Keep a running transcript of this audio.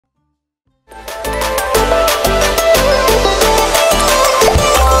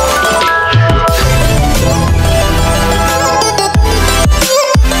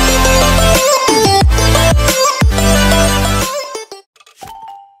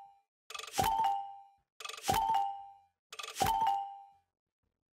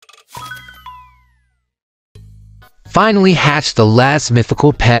finally hatched the last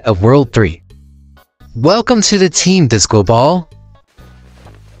mythical pet of World 3. Welcome to the team, Disco Ball.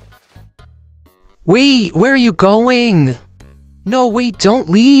 Wait, where are you going? No, wait, don't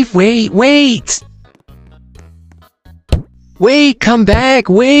leave. Wait. Wait, come back.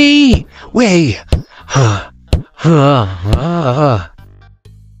 Wait.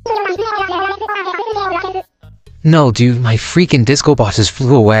 No, dude, my freaking disco ball just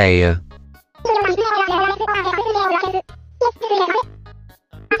flew away.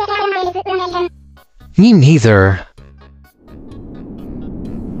 Me neither.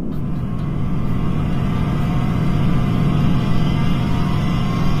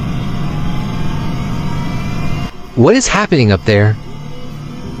 What is happening up there?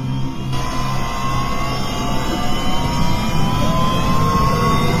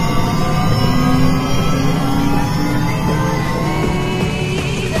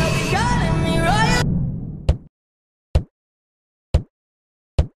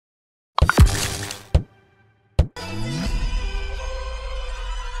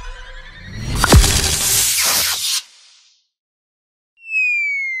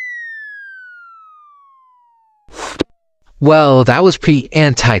 Well, that was pretty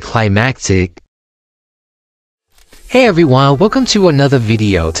anticlimactic. Hey everyone, welcome to another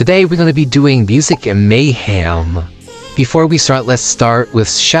video. Today we're going to be doing music and mayhem. Before we start, let's start with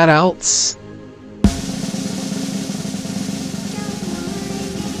shoutouts.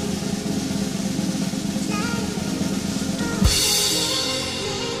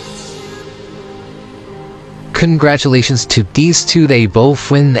 Congratulations to these two, they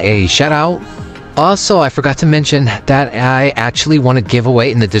both win a shoutout. Also, I forgot to mention that I actually won a giveaway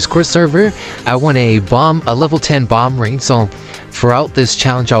in the Discord server. I won a level 10 bombrain, so throughout this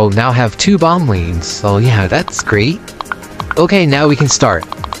challenge I'll now have 2 bombrains. So yeah, that's great. Okay, now we can start.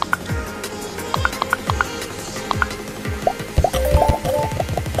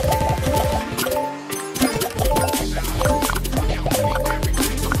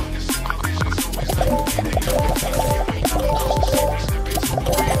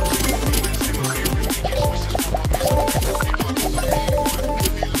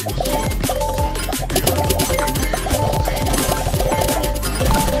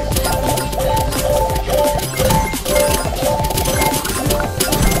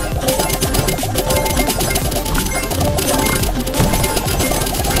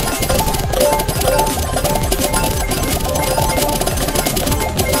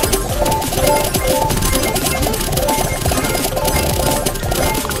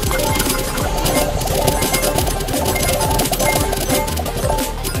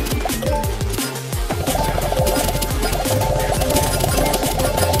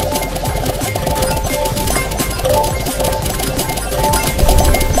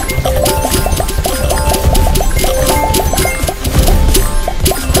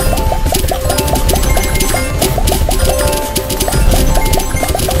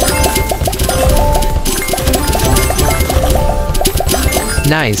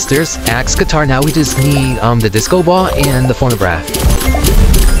 Nice, there's axe guitar. Now we just need the disco ball and the phonograph.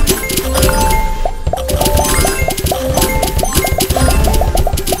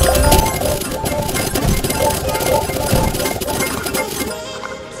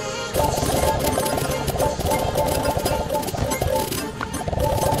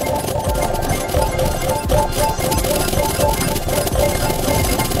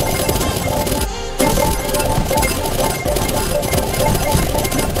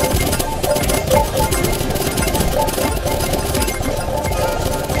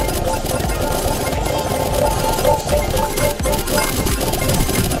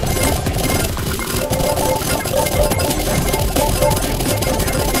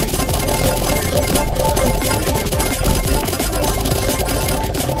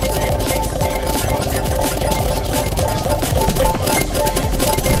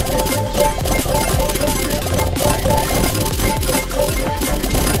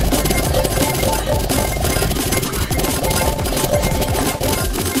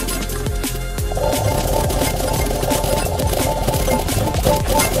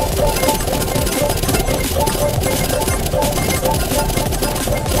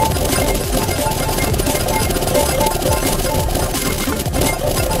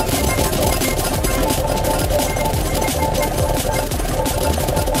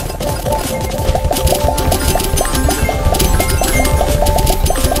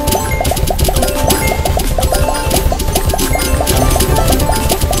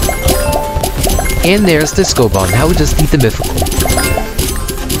 And there's the disco ball. Now we just need the mythical.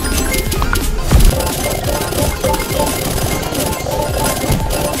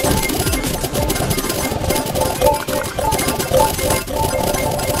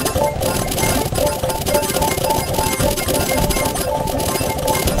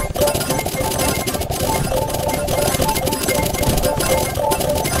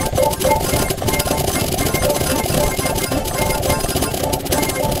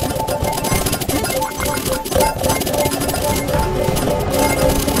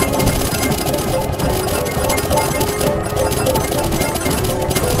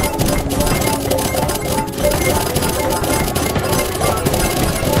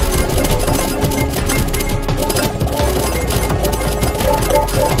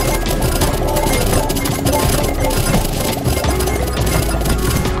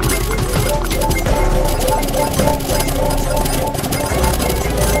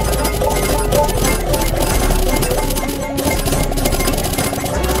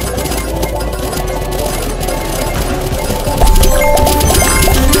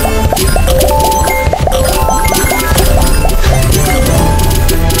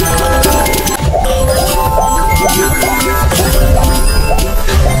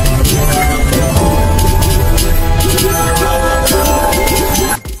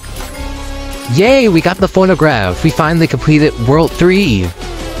 Yay, we got the phonograph. We finally completed World 3.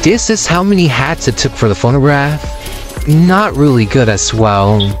 This is how many hats it took for the phonograph. Not really good as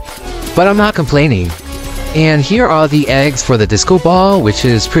well, but I'm not complaining. And here are the eggs for the disco ball, which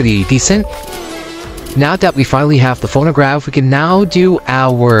is pretty decent. Now that we finally have the phonograph, we can now do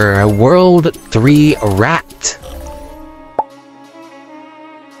our World 3 rat.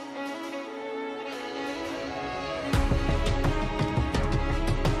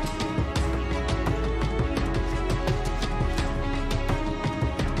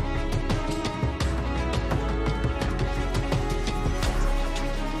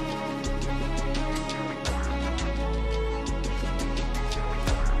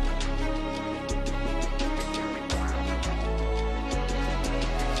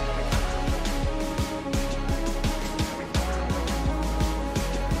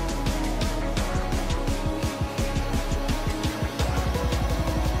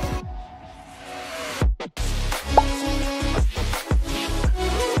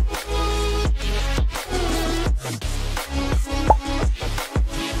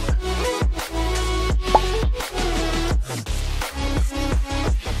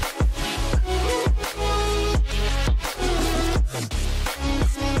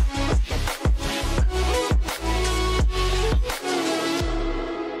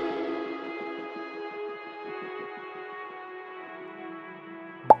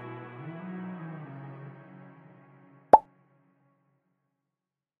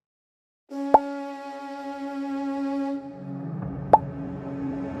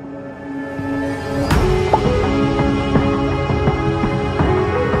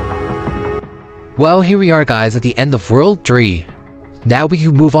 Well, here we are guys at the end of World 3. Now we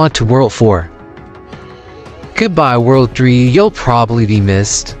can move on to World 4. Goodbye World 3, you'll probably be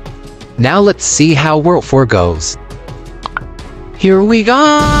missed. Now let's see how World 4 goes. Here we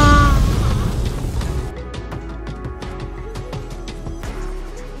go!